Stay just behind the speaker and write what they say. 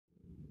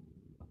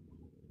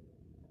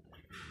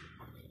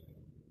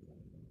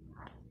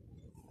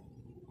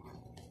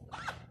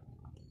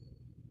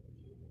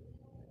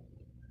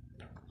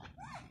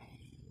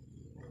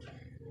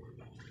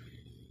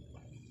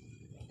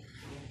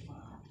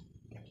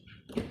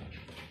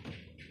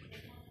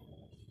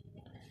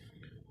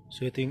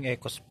So ito yung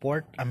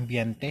Ecosport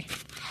Ambiente.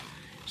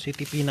 So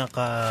ito yung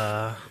pinaka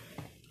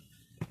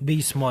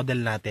base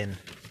model natin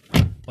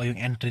o yung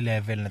entry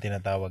level na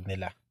tinatawag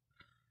nila.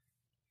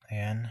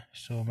 Ayan.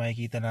 So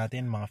makikita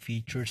natin mga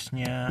features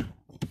niya.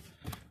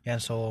 Yan,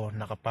 so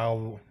naka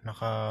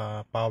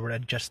power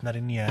adjust na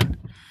rin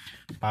yan.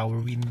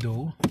 Power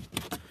window.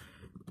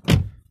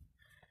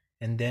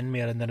 And then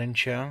meron na rin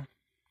siyang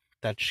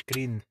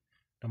touchscreen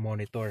na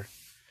monitor.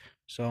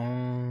 So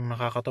ang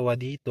nakakatawa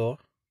dito,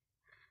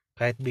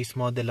 kahit base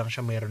model lang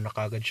siya, meron na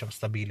kagad siyang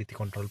stability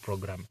control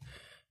program.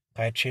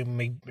 Kahit siya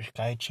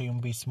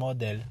yung base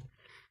model,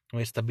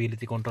 may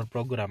stability control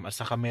program, at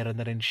saka meron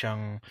na rin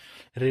siyang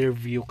rear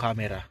view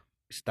camera.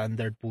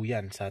 Standard po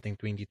yan sa ating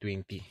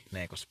 2020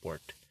 na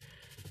EcoSport.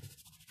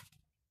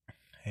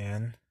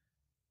 Ayan.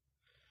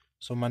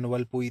 So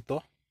manual po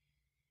ito,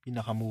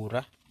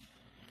 pinakamura.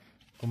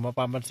 Kung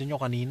mapapansin nyo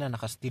kanina,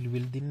 naka steel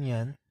wheel din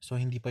yan, so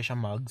hindi pa siya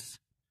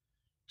mugs.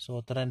 So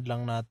trend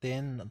lang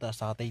natin,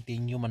 sa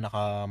titanium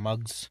naka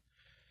mugs.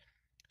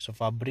 So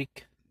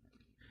fabric.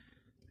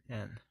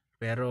 Yan.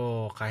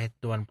 Pero kahit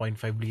 1.5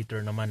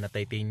 liter naman na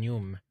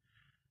titanium,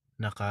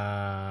 naka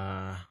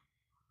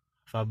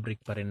fabric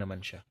pa rin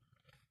naman siya.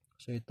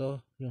 So ito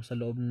yung sa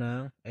loob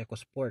ng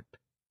EcoSport.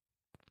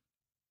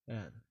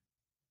 Yan.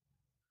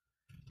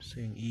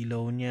 So yung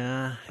ilaw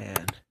niya,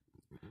 ayan.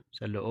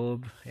 Sa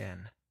loob,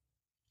 ayan.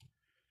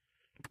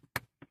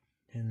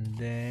 And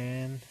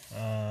then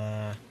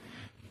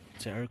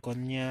sa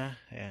aircon niya,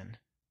 ayan.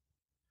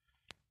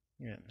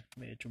 Yan,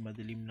 medyo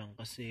madilim lang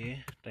kasi.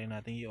 Try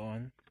natin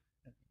i-on.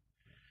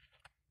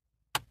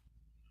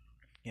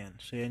 Yan,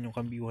 so yan yung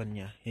kambiuhan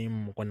niya. Yan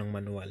yung mukha ng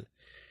manual.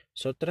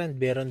 So trend,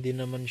 meron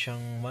din naman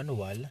siyang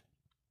manual.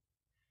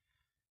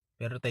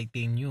 Pero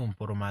titanium,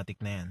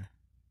 poromatic na yan.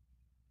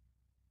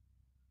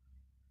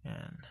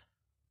 Yan.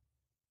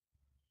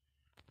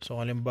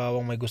 So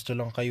halimbawa may gusto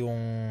lang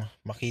kayong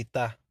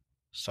makita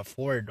sa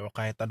Ford o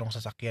kahit anong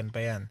sasakyan pa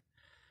yan,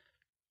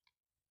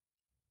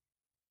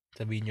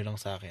 sabihin nyo lang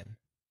sa akin.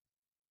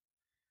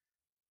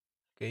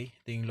 Okay,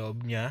 ito yung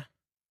loob niya.